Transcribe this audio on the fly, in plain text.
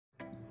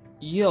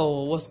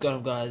Yo, what's going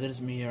on guys,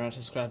 it's me here, and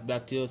subscribe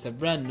back to you with a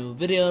brand new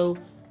video.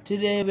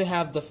 Today we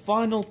have the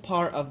final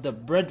part of the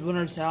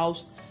breadwinner's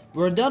house.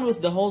 We're done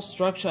with the whole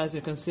structure, as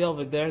you can see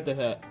over there,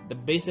 the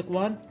basic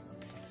one.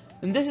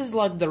 And this is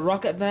like the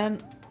rocket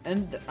van,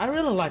 and I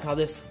really like how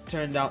this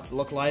turned out to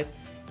look like.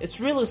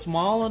 It's really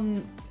small,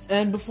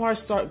 and before I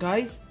start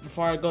guys,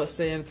 before I go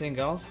say anything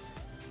else,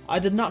 I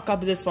did not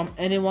copy this from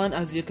anyone.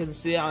 As you can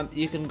see,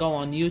 you can go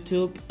on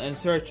YouTube and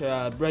search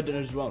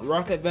breadwinner's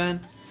rocket van.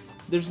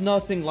 There's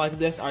nothing like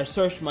this. I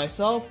searched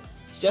myself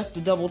just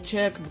to double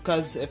check,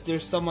 because if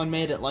there's someone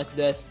made it like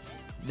this,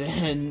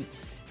 then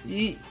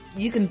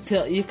you can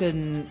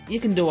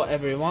do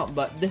whatever you want.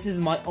 But this is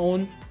my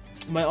own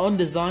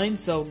design.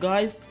 So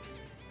guys,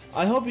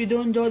 I hope you do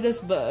enjoy this.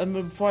 But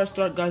before I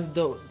start, guys,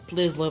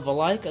 please leave a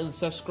like and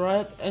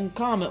subscribe and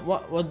comment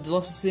what would you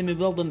love to see me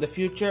build in the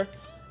future.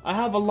 I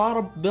have a lot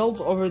of builds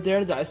over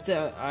there that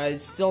I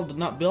still did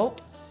not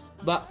build.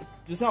 But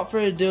without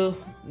further ado,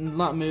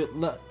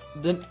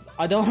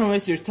 I don't want to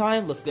waste your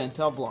time. Let's get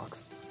into our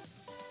blocks.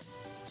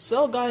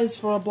 So guys,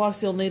 for our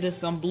blocks you'll need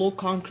some blue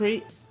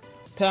concrete,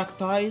 packed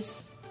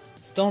ties,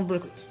 stone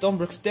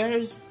brick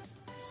stairs,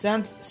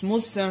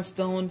 smooth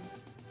sandstone,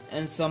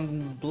 and some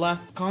black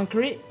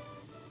concrete.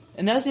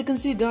 And as you can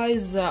see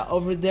guys,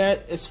 over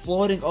there it's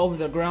floating over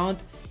the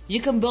ground.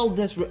 You can build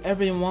this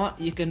wherever you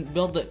want. You can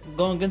build it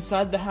going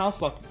inside the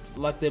house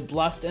like they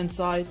blast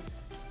inside,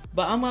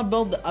 but I'm gonna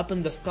build it up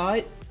in the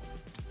sky.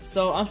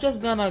 So I'm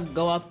just gonna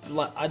go up,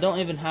 like I don't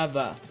even have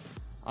a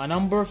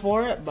number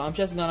for it, but I'm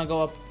just gonna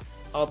go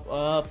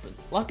up,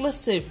 like let's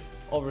say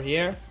over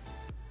here,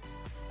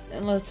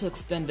 and let's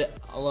extend it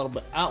a little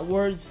bit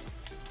outwards.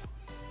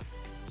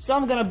 So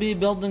I'm gonna be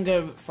building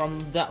it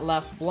from that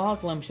last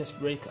block. Let me just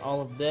break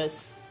all of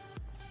this.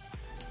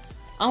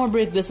 I'm gonna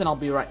break this and I'll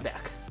be right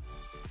back.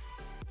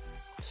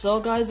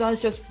 So guys, I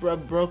just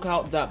broke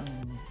out that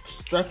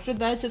structure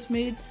that I just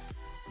made,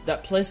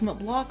 that placement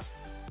blocks.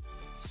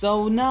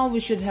 So now we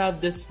should have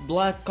this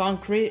black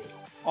concrete,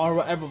 or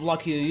whatever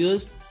block you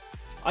used.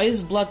 I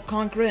used black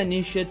concrete and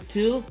you should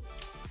too.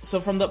 So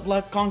from that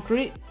black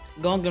concrete,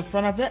 going in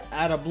front of it,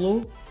 add a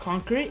blue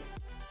concrete.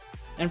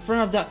 In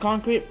front of that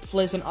concrete,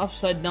 place an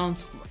upside down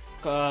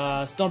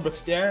stone brick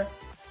stair.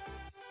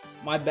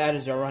 My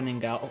batteries are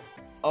running out.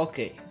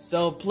 Okay,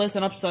 so place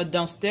an upside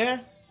down stair.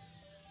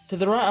 To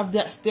the right of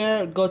that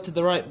stair, go to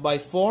the right by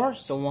 4.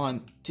 So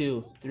 1,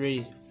 2,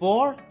 3,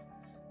 4.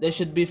 There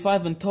should be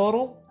 5 in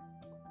total.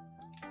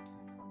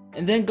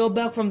 And then go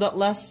back from that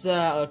last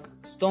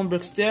stone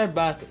brick stair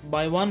back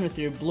by 1 with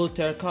your blue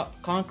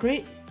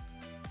concrete,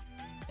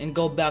 and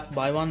go back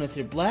by 1 with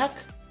your black.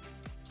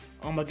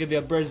 I'm gonna give you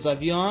a bird's eye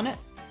view on it.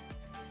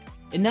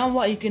 And now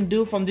what you can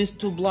do from these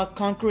two black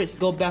concretes,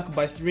 go back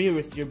by 3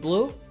 with your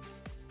blue.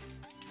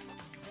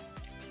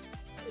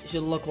 It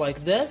should look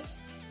like this.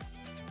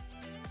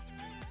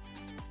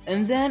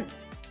 And then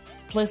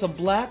place a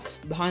black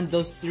behind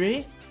those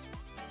 3.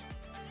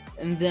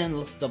 And then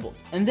let's double.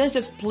 And then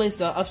just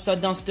place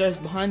upside down stairs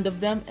behind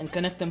of them and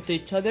connect them to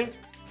each other.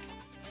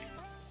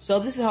 So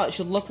this is how it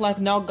should look like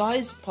now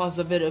guys. Pause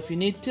the video if you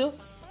need to.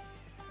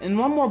 And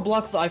one more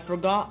block that I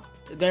forgot.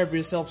 Grab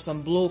yourself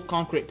some blue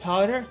concrete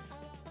powder.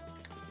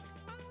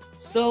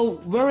 So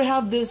where we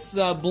have this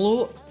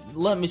blue,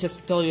 let me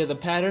just tell you the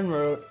pattern.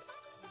 Where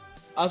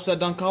upside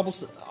down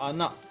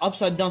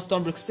upside down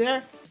stone brick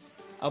stair,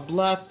 a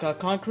black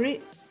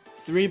concrete,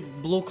 3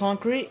 blue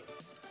concrete,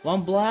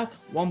 1 black,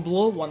 1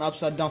 blue, 1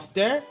 upside down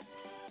stair.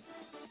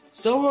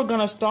 So we're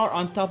gonna start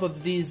on top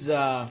of these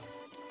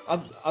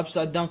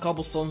upside down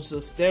cobblestone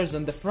stairs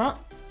in the front.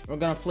 We're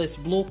gonna place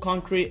blue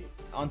concrete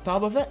on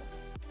top of it,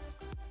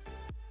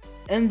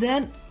 and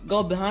then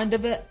go behind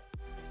of it.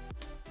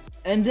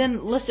 And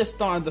then let's just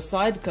start on the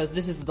side, because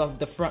this is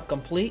the front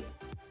complete.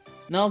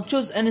 Now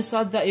choose any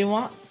side that you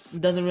want.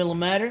 It doesn't really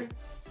matter.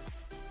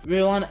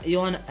 You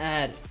wanna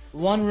add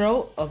 1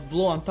 row of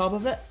blue on top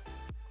of it,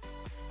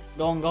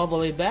 going all the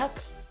way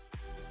back.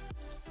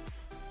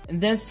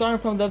 And then starting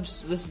from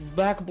this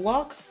back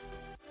block,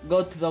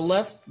 go to the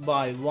left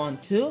by 1,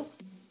 2,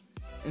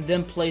 and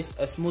then place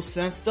a smooth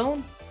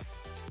sandstone.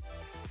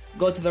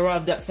 Go to the right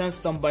of that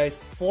sandstone by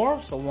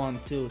 4, so 1,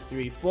 2,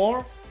 3,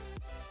 4.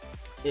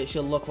 It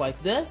should look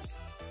like this.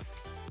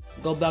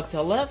 Go back to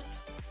the left,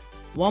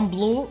 1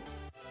 blue,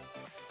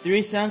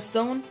 3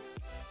 sandstone,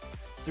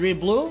 3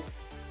 blue.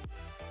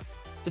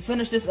 To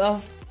finish this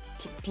off,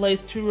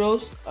 place 2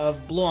 rows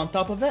of blue on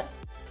top of it,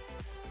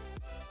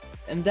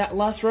 and that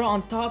last row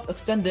on top,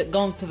 extend it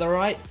going to the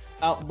right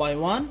out by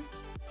 1.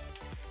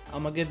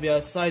 I'm gonna give you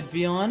a side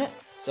view on it,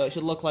 so it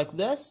should look like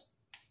this.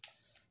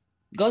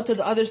 Go to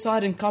the other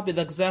side and copy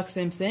the exact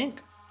same thing.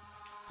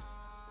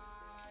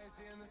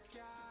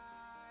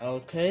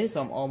 Okay,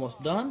 so I'm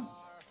almost done.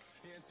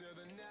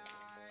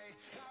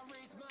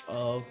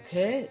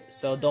 Okay,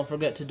 so don't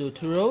forget to do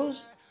 2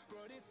 rows.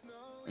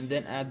 And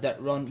then add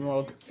that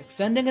row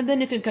extending, and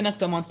then you can connect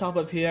them on top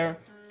of here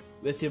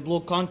with your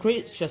blue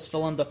concrete. Just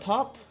fill in the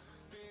top.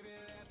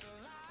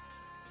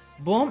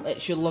 Boom,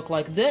 it should look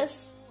like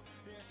this.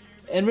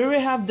 And we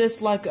already have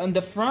this like on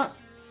the front.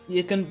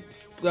 you can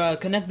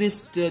connect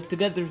these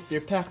together with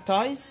your pack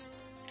ties.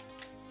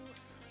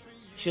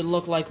 Should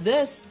look like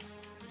this.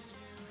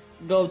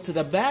 Go to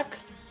the back.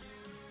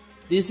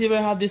 Do you see where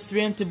I have these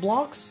 3 empty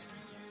blocks?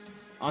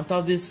 On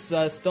top of these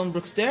stone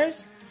brick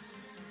stairs.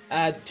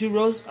 Add 2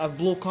 rows of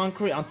blue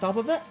concrete on top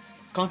of it.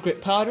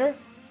 Concrete powder.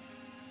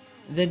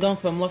 Then going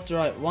from left to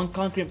right. 1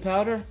 concrete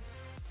powder.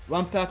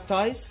 1 pack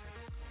ties.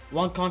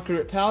 1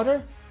 concrete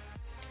powder.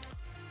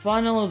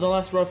 Finally, the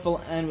last row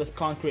will end with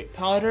concrete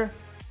powder.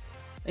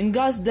 And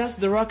guys, that's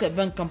the rocket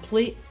vent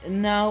complete.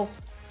 And now,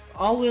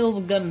 all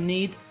we're gonna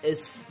need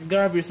is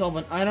grab yourself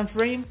an item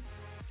frame,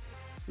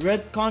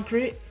 red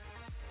concrete,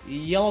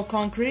 yellow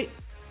concrete,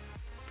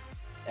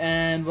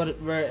 and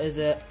where is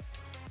it?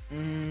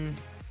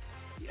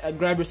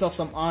 Grab yourself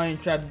some iron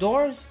trap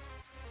doors,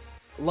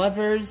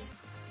 levers,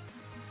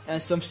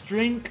 and some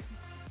string,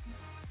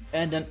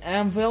 and an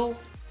anvil,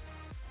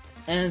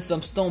 and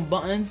some stone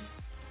buttons,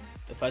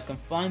 if I can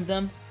find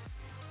them.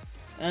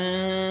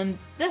 And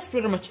that's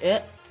pretty much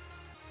it.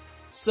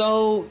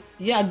 So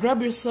yeah,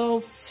 grab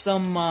yourself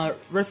some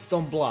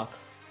redstone block.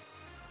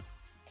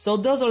 So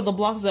those are the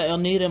blocks that you'll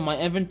need in my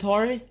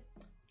inventory.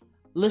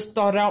 Let's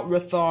start out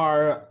with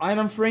our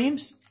item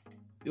frames.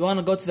 You want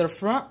to go to the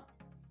front.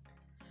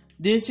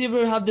 Do you see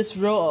where we have this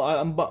row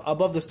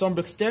above the stone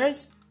brick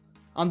stairs?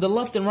 On the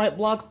left and right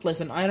block, place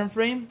an item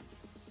frame,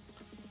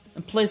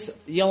 and place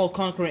yellow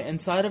concrete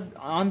inside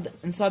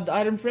the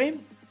item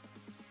frame.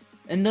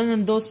 And then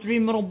in those 3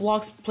 middle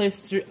blocks, place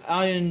 3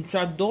 iron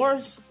trap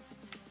doors.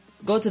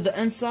 Go to the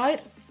inside.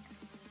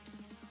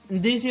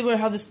 And do you see where I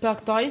have this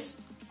pack ties?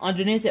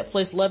 Underneath it,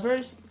 place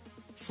levers.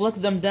 Flick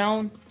them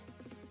down,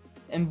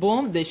 and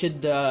boom, they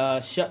should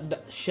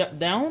shut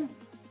down.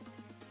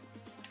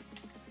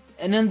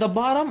 And then the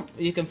bottom,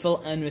 you can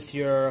fill in with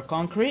your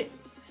concrete.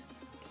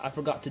 I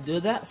forgot to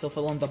do that, so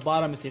fill in the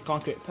bottom with your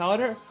concrete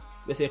powder,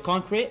 with your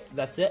concrete.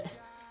 That's it.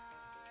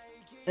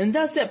 And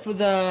that's it for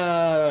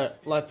the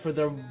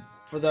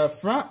for the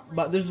front.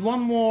 But there's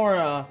one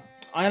more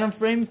item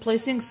frame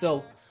placing.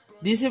 So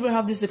do you see we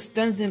have this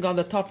extension on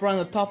the top right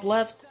and the top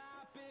left?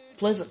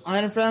 Place an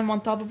item frame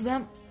on top of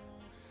them,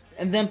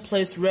 and then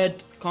place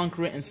red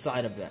concrete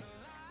inside of them.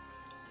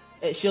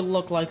 It should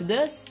look like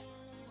this.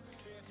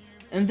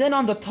 And then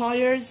on the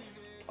tires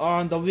or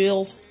on the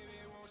wheels,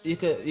 you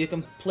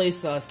can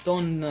place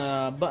stone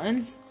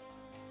buttons,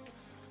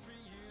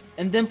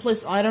 and then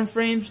place item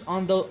frames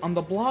on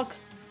the block,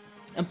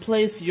 and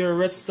place your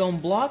redstone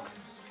block.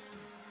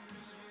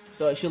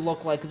 So it should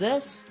look like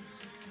this.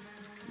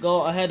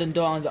 Go ahead and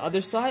do it on the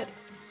other side.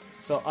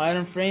 So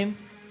item frame,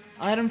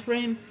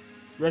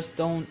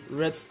 redstone.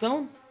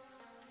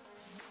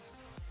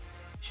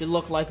 Should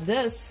look like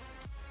this.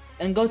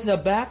 And go to the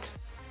back,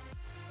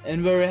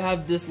 and where we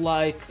have this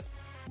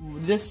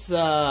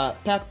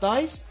packed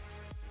ice.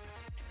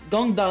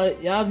 Going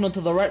diagonal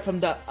to the right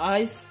from that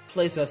ice,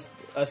 place a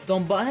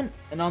stone button,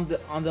 and on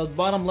the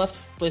bottom left,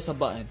 place a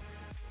button.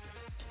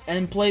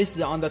 And place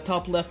on the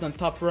top left and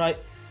top right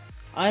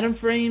item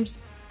frames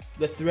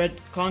with red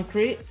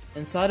concrete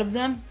inside of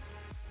them.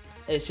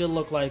 It should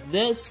look like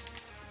this.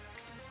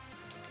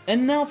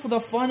 And now for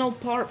the final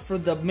part, for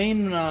the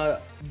main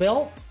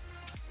belt,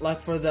 like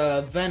for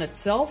the van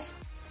itself.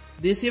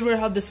 Do you see where I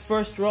have this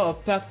first row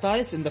of packed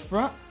ice in the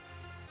front?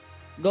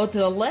 Go to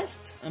the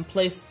left and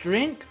place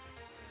string.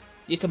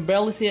 You can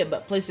barely see it,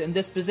 but place it in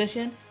this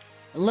position.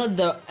 And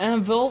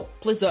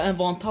place the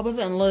anvil on top of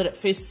it and let it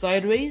face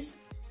sideways.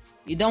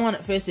 You don't want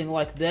it facing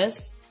like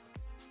this,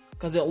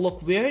 because it'll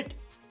look weird.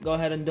 Go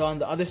ahead and do it on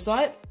the other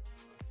side.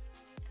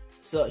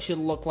 So it should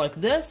look like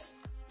this.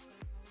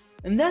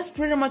 And that's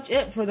pretty much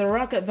it for the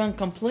rocket van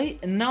complete.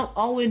 And now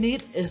all we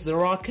need is the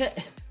rocket.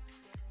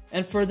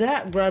 And for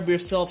that, grab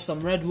yourself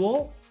some red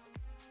wool,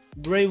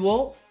 gray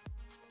wool,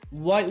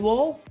 white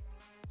wool,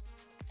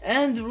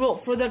 and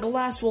for the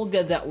glass, we'll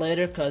get that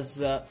later,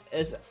 because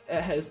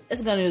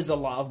it's gonna use a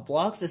lot of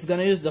blocks. It's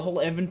gonna use the whole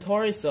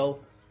inventory. So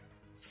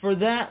for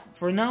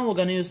now, we're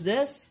gonna use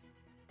this.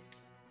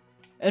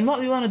 And what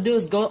we want to do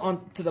is go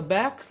on to the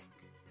back,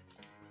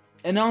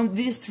 and on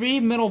these 3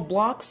 middle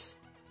blocks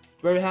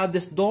where we have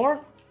this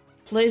door,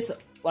 place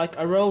like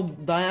a row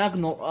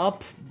diagonal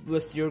up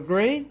with your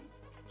gray.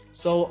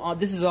 So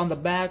this is on the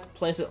back.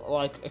 Place it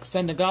like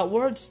extending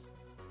outwards,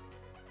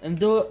 and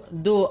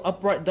do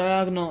upright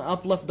diagonal,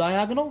 up left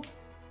diagonal.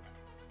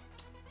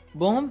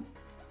 Boom.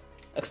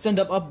 Extend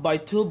up by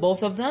 2,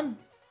 both of them,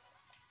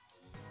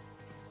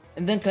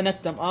 and then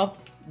connect them up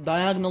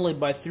diagonally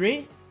by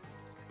 3.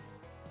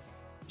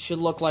 Should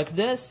look like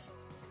this.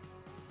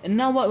 And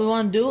now what we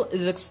want to do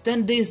is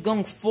extend these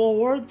going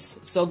forwards.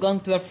 So going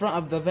to the front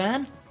of the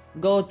van,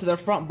 go to the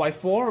front by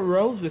 4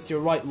 rows with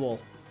your white wool.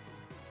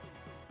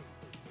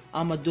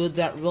 I'm gonna do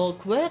that real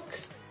quick.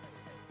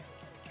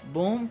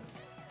 Boom.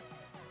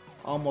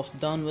 Almost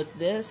done with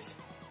this.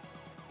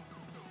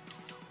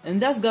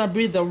 And that's gonna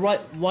be the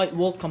white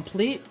wool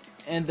complete.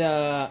 And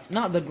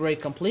not the gray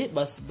complete,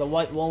 but the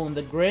white wool and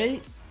the gray.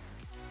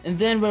 And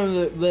then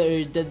where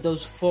we did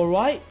those 4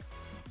 white,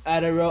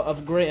 add a row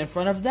of gray in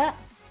front of that.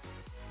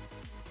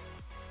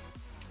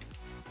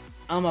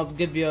 I'm gonna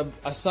give you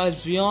a side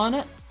view on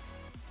it.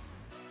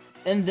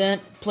 And then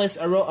place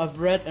a row of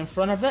red in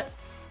front of it.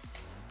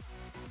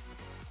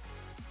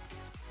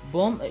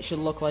 Boom, it should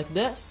look like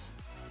this.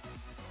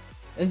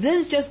 And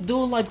then just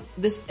do like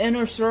this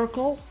inner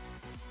circle.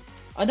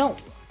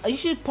 You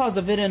should pause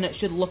the video and it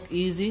should look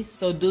easy.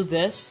 So do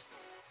this.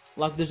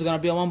 Like there's gonna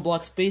be a 1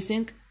 block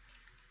spacing.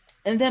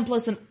 And then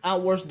place an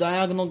outwards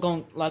diagonal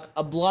going like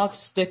a block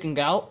sticking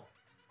out.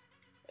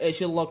 It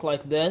should look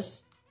like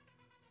this.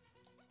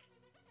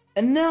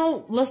 And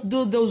now let's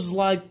do those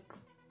like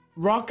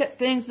rocket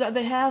things that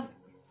they have.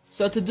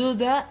 So to do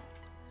that,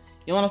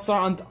 you want to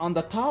start on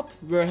the top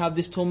where you have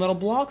these 2 middle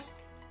blocks.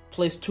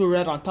 Place 2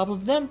 red on top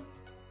of them.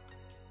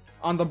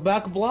 On the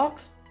back block,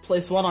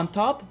 place 1 on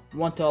top,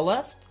 1 to the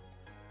left.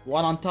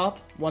 1 on top,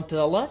 1 to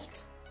the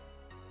left.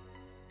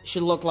 It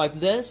should look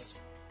like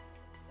this.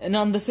 And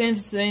on the same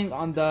thing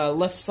on the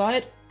left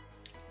side,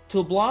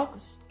 2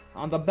 blocks.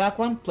 On the back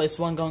one, place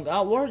 1 going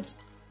outwards,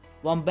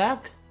 1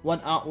 back,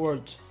 1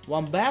 outwards,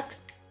 1 back.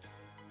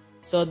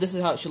 So this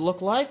is how it should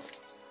look like.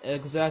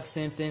 Exact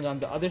same thing on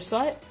the other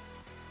side.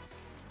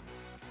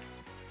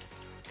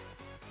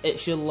 It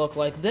should look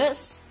like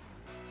this.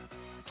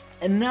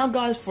 And now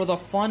guys, for the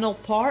final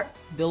part,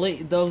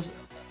 delete those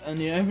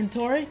in your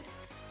inventory.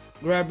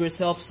 Grab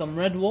yourself some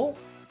red wool,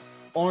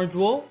 orange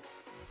wool,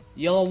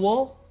 yellow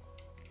wool,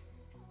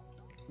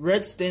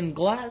 red stained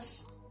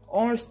glass,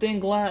 orange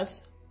stained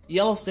glass,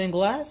 yellow stained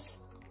glass,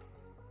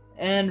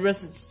 and red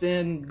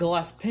stained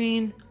glass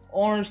pane,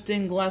 orange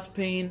stained glass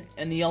pane,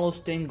 and yellow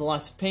stained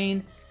glass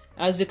pane.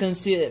 As you can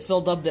see, it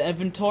filled up the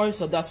inventory,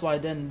 so that's why I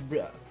didn't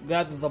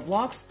gather the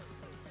blocks.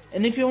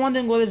 And if you're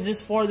wondering what is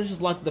this for, this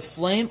is like the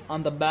flame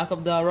on the back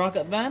of the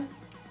rocket van.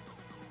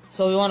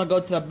 So we want to go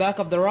to the back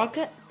of the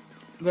rocket,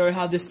 where we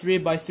have this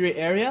 3x3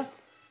 area.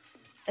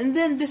 And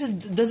then this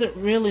doesn't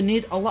really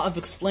need a lot of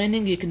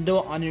explaining, you can do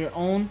it on your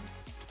own.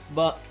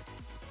 But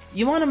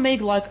you want to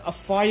make like a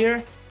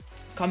fire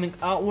coming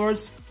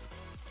outwards.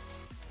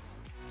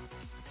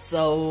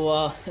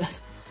 So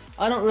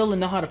I don't really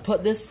know how to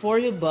put this for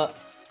you, but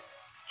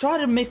try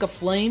to make a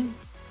flame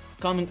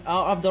coming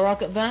out of the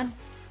rocket van.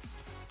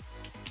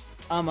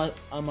 I'm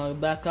gonna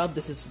back up,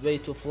 this is way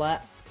too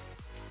flat.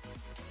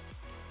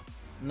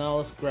 Now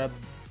let's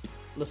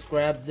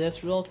grab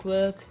this real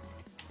quick.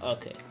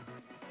 Okay.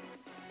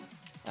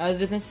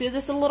 As you can see,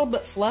 this is a little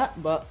bit flat,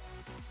 but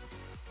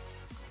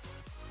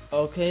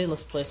okay,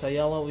 let's place a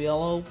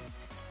yellow.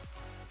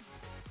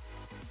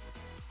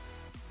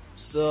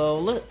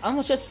 So I'm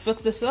gonna just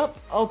fix this up.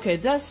 Okay,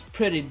 that's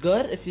pretty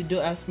good if you do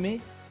ask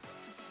me.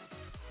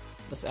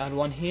 Let's add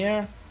 1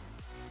 here.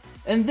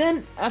 And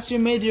then after you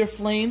made your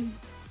flame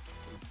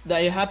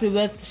that you're happy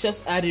with,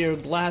 just add your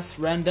glass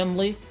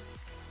randomly.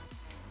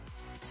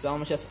 So I'm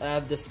gonna just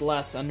add this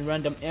glass on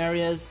random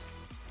areas.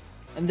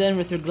 And then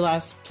with your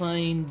glass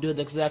plane, do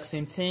the exact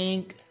same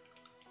thing.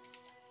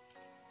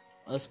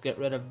 Let's get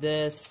rid of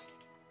this.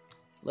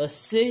 Let's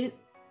see.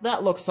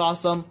 That looks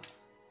awesome.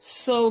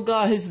 So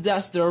guys,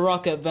 that's the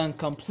rocket van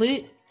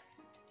complete.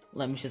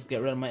 Let me just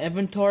get rid of my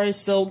inventory.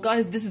 So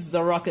guys, this is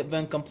the rocket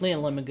van complete,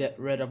 and let me get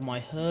rid of my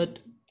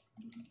hood.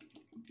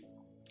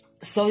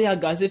 So yeah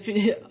guys,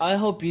 I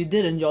hope you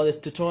did enjoy this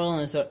tutorial,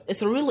 and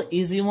it's a really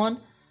easy one.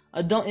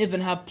 I don't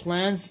even have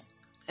plans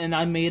and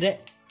I made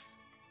it.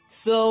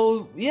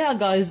 So yeah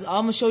guys,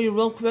 I'm gonna show you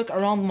real quick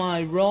around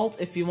my world.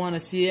 If you want to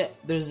see it,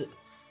 there's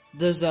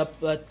a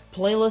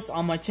playlist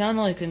on my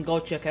channel, you can go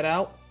check it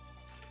out.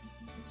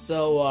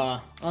 So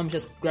let me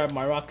just grab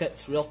my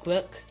rockets real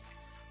quick.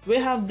 We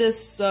have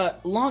this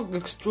long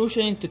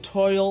extrusion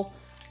tutorial,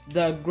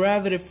 the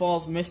Gravity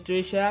Falls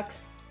Mystery Shack.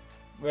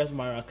 Where's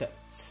my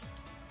rockets?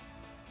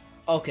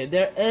 Okay,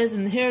 there is,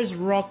 and here's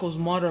Rocco's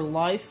Modern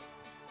Life.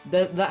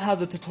 That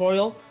has a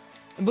tutorial.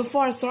 And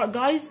before I start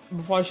guys,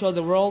 before I show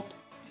the world,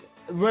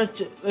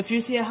 if you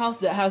see a house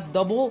that has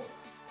double,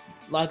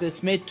 like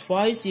it's made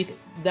twice,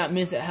 that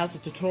means it has a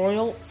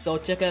tutorial. So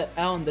check it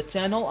out on the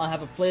channel. I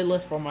have a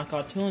playlist for my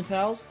cartoons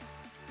house,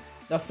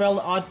 the Fairly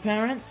Odd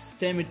Parents,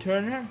 Tammy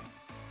Turner,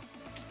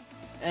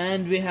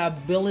 and we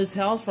have Billy's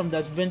house from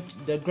the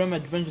Grim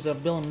Adventures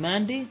of Bill and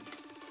Mandy.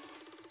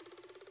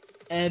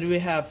 And we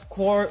have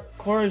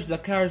Courage the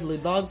Cowardly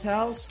Dog's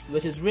house,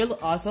 which is really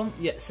awesome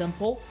yet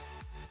simple.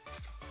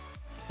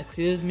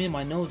 Excuse me,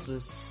 my nose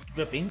is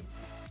dripping.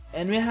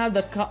 And we have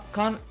the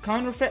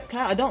Counterfeit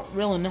Cat. I don't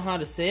really know how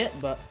to say it,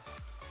 but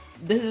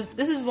this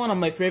is one of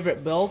my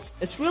favorite builds.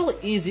 It's really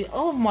easy.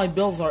 All of my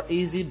builds are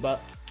easy,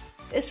 but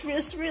it's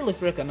really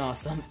freaking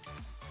awesome.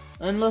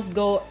 And let's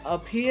go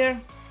up here,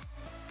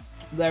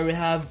 where we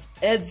have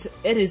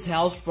Eddie's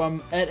house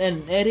from Ed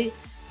and Eddie.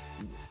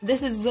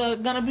 This is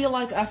gonna be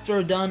like after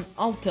we're done,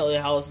 I'll tell you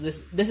how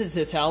this is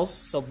his house.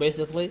 So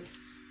basically,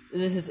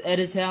 this is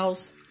Eddie's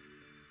house.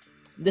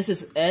 This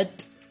is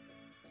Ed.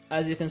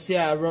 As you can see,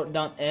 I wrote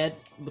down Ed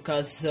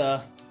because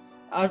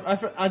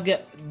I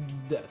get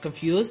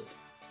confused.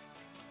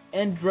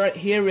 And right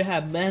here we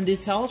have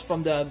Mandy's house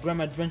from the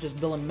Grim Adventures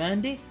Bill and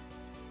Mandy.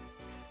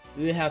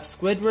 We have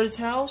Squidward's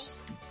house.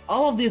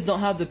 All of these don't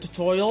have the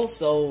tutorial,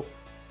 so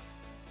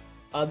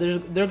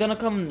They're gonna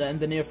come in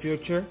the near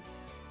future.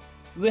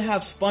 We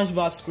have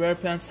SpongeBob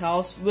SquarePants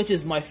house, which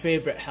is my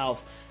favorite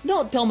house.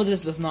 Don't tell me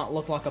this does not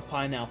look like a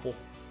pineapple.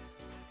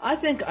 I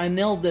think I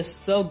nailed this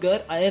so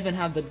good, I even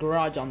have the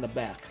garage on the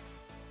back.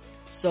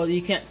 So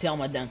you can't tell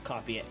me I didn't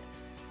copy it.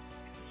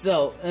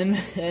 So,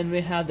 and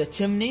we have the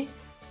chimney,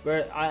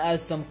 where I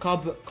add some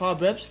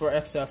cobwebs for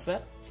extra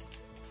effect.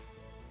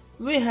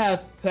 We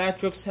have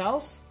Patrick's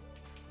house.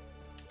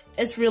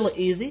 It's really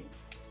easy.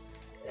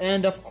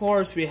 And of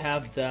course we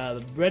have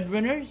the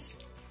breadwinners.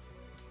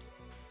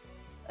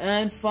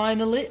 And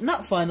finally,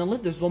 not finally,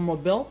 there's one more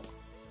build.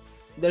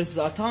 There's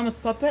the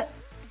atomic puppet.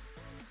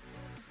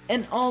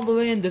 And all the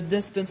way in the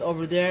distance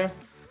over there,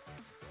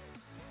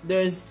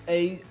 there's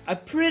a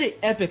pretty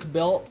epic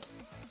build.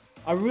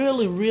 A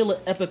really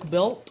epic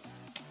build.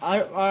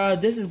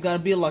 This is gonna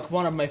be like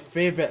one of my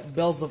favorite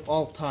builds of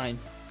all time.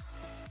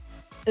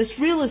 It's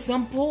really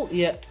simple,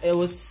 yet it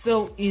was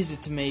so easy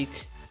to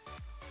make.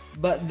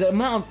 But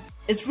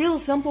it's really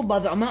simple, but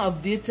the amount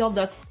of detail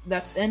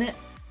that's in it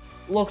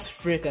looks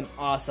freaking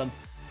awesome.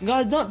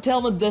 Guys, don't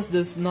tell me this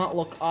does not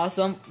look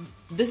awesome.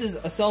 This is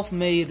a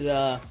self-made,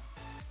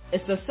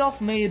 it's a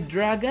self-made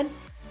dragon.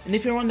 And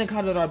if you're wondering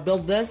how did I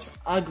build this,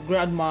 I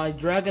grabbed my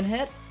dragon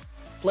head,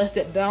 placed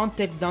it down,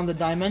 take down the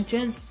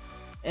dimensions,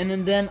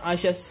 and then I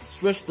just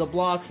switched the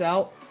blocks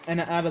out,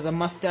 and I added the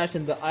mustache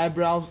and the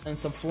eyebrows and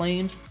some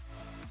flames.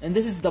 And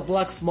this is the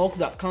black smoke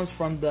that comes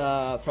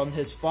from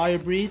his fire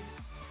breathe.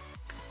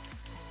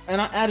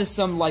 And I added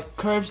some like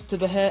curves to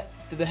the head.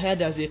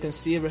 As you can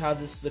see, we have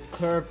this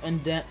curve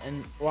indent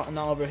and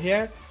whatnot over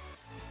here.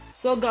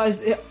 So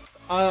guys,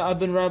 I've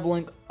been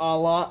rambling a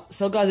lot.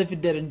 So guys, if you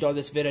did enjoy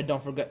this video,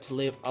 don't forget to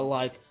leave a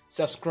like,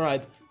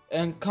 subscribe,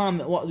 and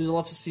comment what you'd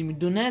love to see me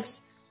do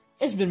next.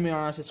 It's been me,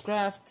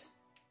 Craft.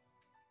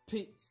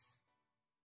 Peace.